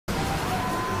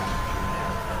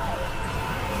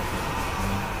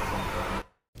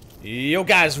Yo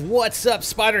guys, what's up?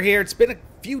 Spider here. It's been a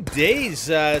few days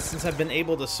since I've been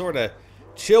able to sort of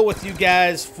chill with you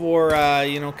guys for,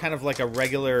 kind of like a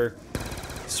regular,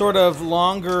 sort of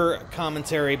longer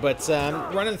commentary, but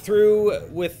running through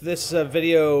with this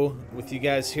video with you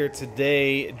guys here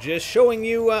today, just showing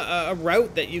you a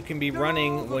route that you can be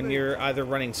running when you're either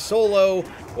running solo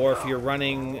or if you're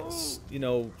running,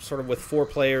 sort of with 4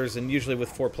 players, and usually with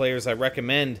 4 players I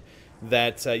recommend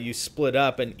that you split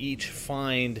up and each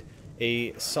find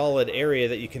a solid area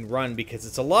that you can run, because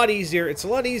it's a lot easier. It's a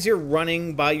lot easier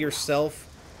running by yourself.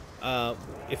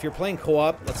 If you're playing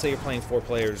co-op, let's say you're playing 4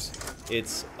 players,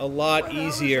 it's a lot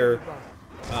easier,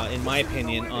 in my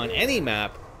opinion, on any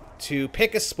map to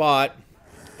pick a spot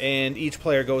and each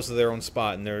player goes to their own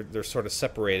spot and they're sort of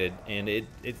separated, and it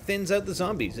thins out the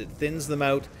zombies. It thins them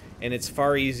out, and it's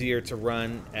far easier to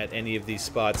run at any of these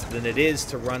spots than it is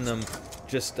to run them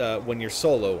just when you're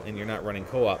solo and you're not running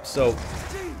co-op. So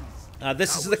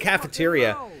this is the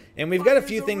cafeteria, and we've got a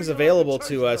few things available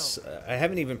to us. I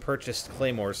haven't even purchased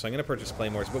claymores, so I'm going to purchase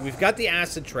claymores. But we've got the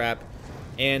acid trap,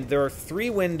 and there are 3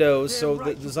 windows, so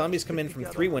the zombies come in from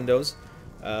 3 windows.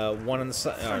 One on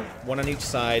the one on each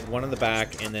side, one on the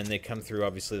back, and then they come through,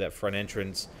 obviously, that front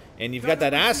entrance. And you've got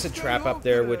that acid trap up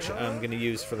there, which I'm going to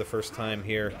use for the first time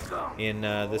here in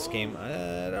this game.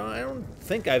 I don't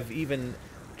think I've even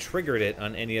triggered it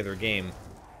on any other game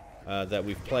that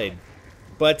we've played.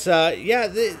 But, yeah,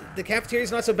 the cafeteria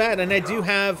is not so bad, and I do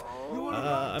have,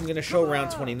 I'm going to show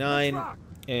round 29,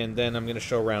 and then I'm going to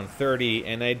show round 30,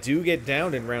 and I do get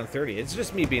downed in round 30. It's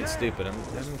just me being stupid.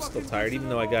 I'm still tired, even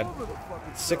though I got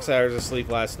 6 hours of sleep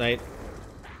last night.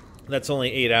 That's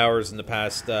only 8 hours in the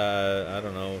past, I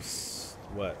don't know,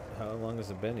 how long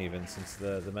has it been even since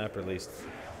the map released?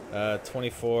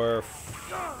 24,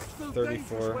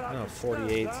 34, no,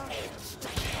 48, I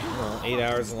don't know, 8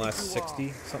 hours in the last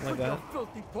 60, something like that.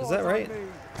 Is that right?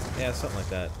 Yeah, something like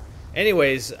that.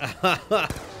 Anyways,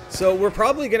 so we're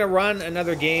probably going to run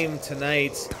another game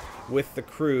tonight with the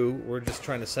crew. We're just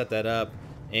trying to set that up,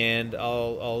 and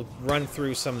I'll run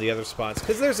through some of the other spots,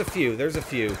 because there's a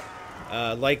few.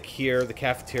 Like here, the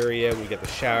cafeteria, we got the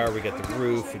shower, we got the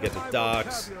roof, we got the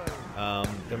docks.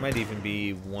 There might even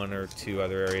be 1 or 2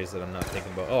 other areas that I'm not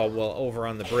thinking about. Oh, well, over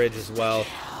on the bridge as well.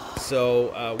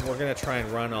 So we're going to try and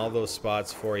run all those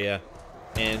spots for you.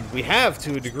 And we have,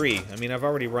 to a degree. I mean, I've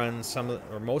already run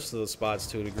most of those spots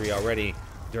to a degree already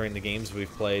during the games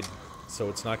we've played. So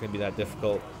it's not going to be that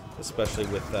difficult, especially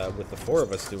with the 4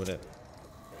 of us doing it.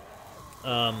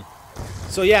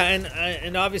 So yeah,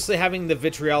 and obviously having the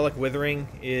vitriolic withering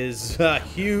is a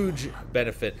huge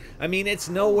benefit. I mean, it's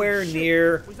nowhere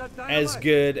near as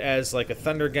good as like a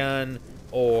thunder gun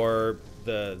or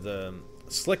the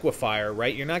sliquifier,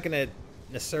 right? You're not going to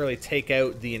necessarily take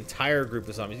out the entire group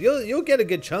of zombies. You'll get a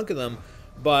good chunk of them,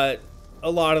 but a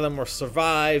lot of them will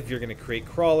survive. You're going to create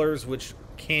crawlers, which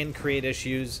can create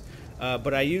issues.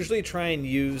 But I usually try and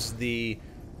use the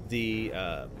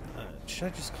should I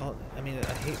just call it? I mean,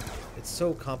 it's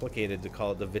so complicated to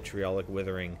call it the vitriolic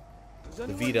withering. The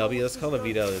VW, let's call it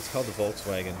the VW. It's called the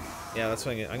Volkswagen. Yeah, that's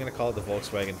what I'm going to call it, the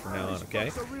Volkswagen from now on,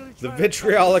 okay? The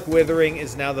vitriolic withering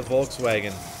is now the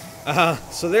Volkswagen.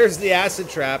 So there's the acid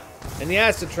trap, and the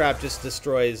acid trap just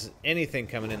destroys anything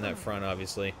coming in that front,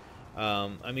 obviously.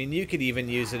 I mean, you could even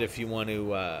use it if you want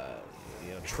to,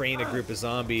 train a group of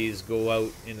zombies, go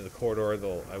out into the corridor,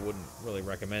 though I wouldn't really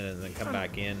recommend it, and then come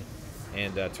back in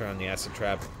and turn on the acid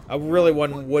trap. I really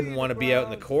wouldn't want to be out in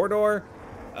the corridor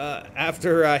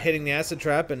after hitting the acid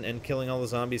trap and killing all the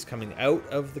zombies coming out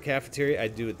of the cafeteria.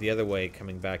 I'd do it the other way,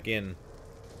 coming back in.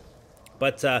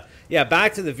 But yeah,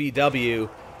 back to the VW.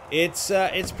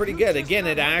 It's pretty good. Again,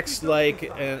 it acts like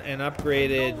an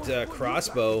upgraded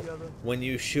crossbow. When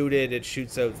you shoot it, it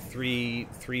shoots out three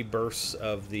bursts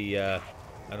of the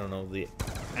I don't know, the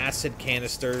acid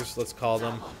canisters, let's call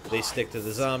them. They stick to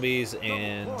the zombies,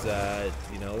 and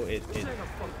it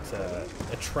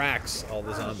attracts all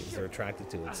the zombies. They're attracted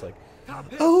to it. It's like,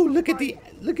 oh, look at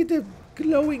the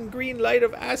glowing green light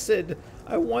of acid.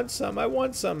 I want some,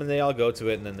 and they all go to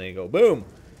it, and then they go boom.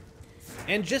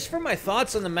 And just for my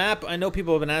thoughts on the map, I know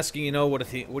people have been asking, what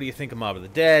do you think of Mob of the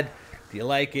Dead? Do you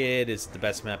like it? Is it the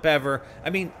best map ever?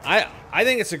 I mean, I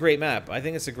think it's a great map. I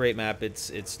think it's a great map.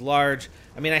 It's large.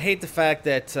 I mean, I hate the fact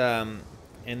that, and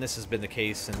this has been the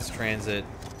case since Transit,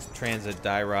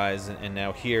 Die Rise, and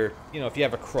now here, if you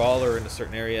have a crawler in a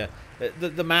certain area,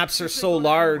 the maps are so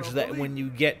large that when you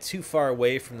get too far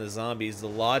away from the zombies, the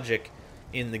logic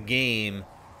in the game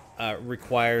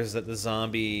requires that the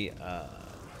zombie,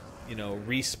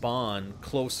 respawn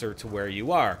closer to where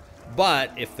you are.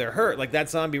 But if they're hurt, like that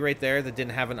zombie right there that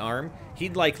didn't have an arm,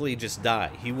 he'd likely just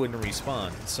die. He wouldn't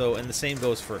respawn. So, and the same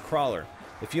goes for a crawler.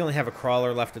 If you only have a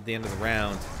crawler left at the end of the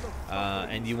round,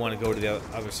 and you want to go to the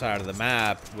other side of the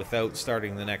map without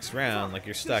starting the next round, like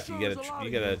you're stuck, you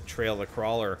gotta trail the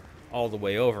crawler all the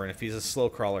way over. And if he's a slow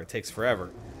crawler, it takes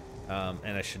forever.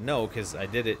 And I should know because I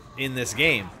did it in this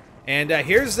game. And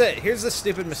here's the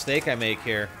stupid mistake I make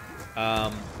here.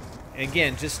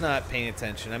 Again, just not paying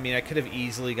attention. I mean, I could have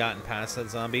easily gotten past that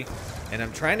zombie, and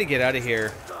I'm trying to get out of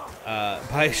here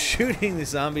by shooting the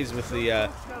zombies with the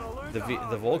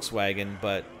Volkswagen,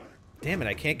 but damn it,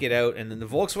 I can't get out, and then the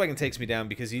Volkswagen takes me down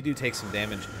because you do take some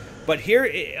damage. But here,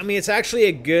 I mean, it's actually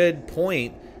a good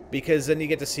point because then you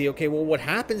get to see, okay, well, what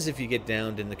happens if you get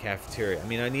downed in the cafeteria? I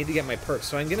mean, I need to get my perks,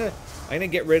 so I'm gonna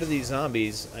get rid of these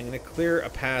zombies. I'm gonna clear a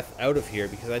path out of here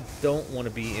because I don't want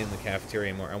to be in the cafeteria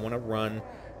anymore. I want to run.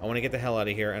 I want to get the hell out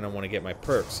of here, and I want to get my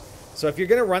perks. So if you're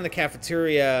going to run the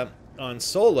cafeteria on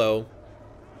solo,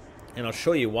 and I'll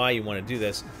show you why you want to do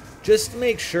this, just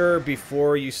make sure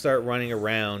before you start running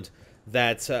around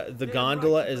that the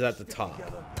gondola is at the top.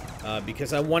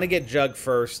 Because I want to get Jug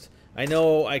first. I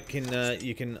know I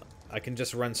can, I can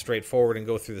just run straight forward and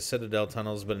go through the Citadel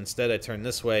tunnels, but instead I turn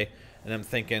this way, and I'm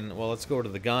thinking, well, let's go to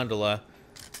the gondola.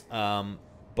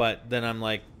 But then I'm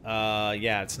like,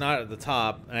 yeah, it's not at the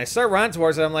top. And I start running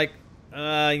towards it. I'm like,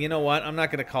 you know what? I'm not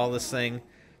going to call this thing.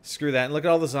 Screw that. And look at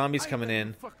all the zombies coming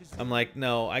in. I'm like,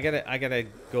 no, I gotta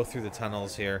go through the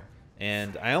tunnels here.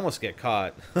 And I almost get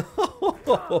caught.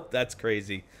 That's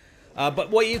crazy. But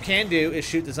what you can do is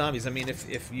shoot the zombies. I mean,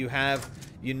 if you have,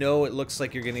 you know, it looks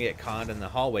like you're going to get caught in the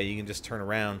hallway, you can just turn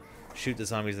around, shoot the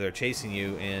zombies that are chasing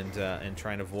you, and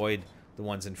try and avoid the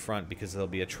ones in front because they'll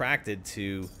be attracted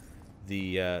to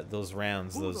those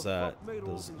rounds, those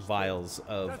vials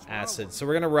of acid. So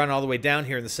we're gonna run all the way down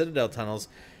here in the Citadel tunnels,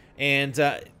 and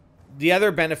the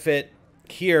other benefit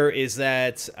here is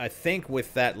that I think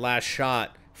with that last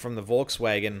shot from the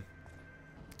Volkswagen,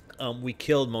 we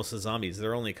killed most of the zombies.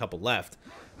 There are only a couple left,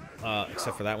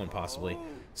 except for that one possibly.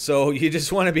 So you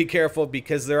just want to be careful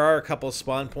because there are a couple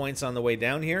spawn points on the way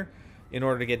down here in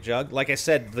order to get Jug. Like I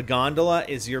said, the gondola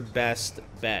is your best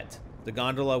bet. The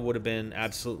gondola would have been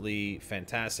absolutely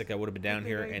fantastic. I would have been down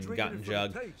here and gotten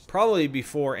Jug probably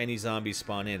before any zombies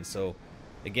spawn in. So,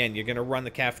 again, you're going to run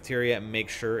the cafeteria and make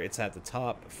sure it's at the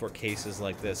top for cases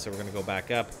like this. So we're going to go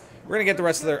back up. We're going to get the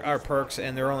rest of our perks,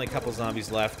 and there are only a couple zombies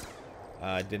left.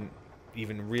 I didn't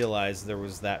even realize there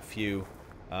was that few.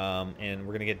 And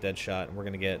we're going to get Deadshot, and we're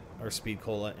going to get our Speed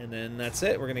Cola, and then that's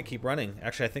it. We're going to keep running.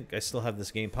 Actually, I think I still have this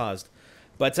game paused.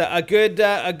 But a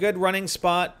good running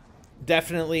spot.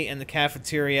 Definitely in the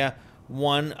cafeteria,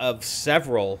 one of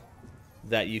several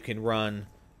that you can run,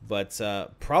 but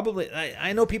probably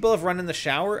I know people have run in the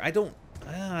shower. I don't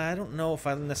know if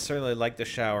I necessarily like the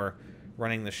shower,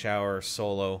 running the shower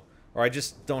solo, or I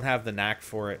just don't have the knack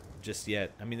for it just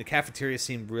yet. I mean, the cafeteria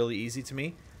seemed really easy to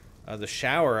me. The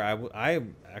shower I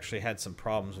actually had some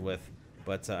problems with,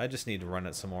 but I just need to run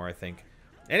it some more, I think.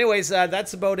 Anyways,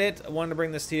 that's about it. I wanted to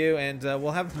bring this to you, and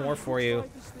we'll have more for you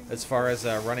as far as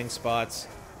running spots,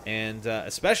 and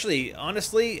especially,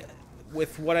 honestly,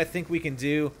 with what I think we can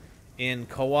do in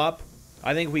co-op,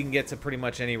 I think we can get to pretty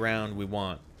much any round we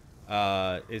want.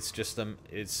 It's just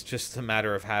a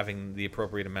matter of having the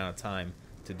appropriate amount of time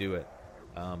to do it.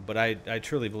 But I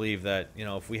truly believe that, you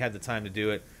know, if we had the time to do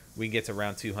it, we can get to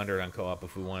round 200 on co-op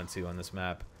if we wanted to on this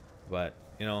map. But,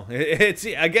 you know,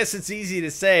 I guess it's easy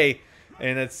to say,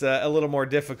 and it's a little more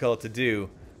difficult to do,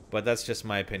 but that's just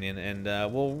my opinion. And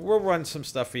we'll run some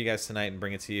stuff for you guys tonight and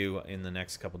bring it to you in the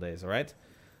next couple days. All right.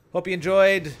 Hope you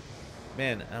enjoyed.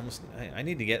 Man, I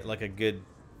need to get like a good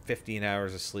 15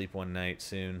 hours of sleep one night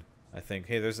soon. I think.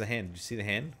 Hey, there's the hand. Did you see the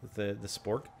hand with the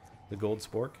spork, the gold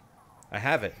spork? I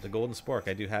have it. The golden spork.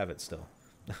 I do have it still.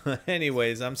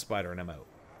 Anyways, I'm Spider and I'm out.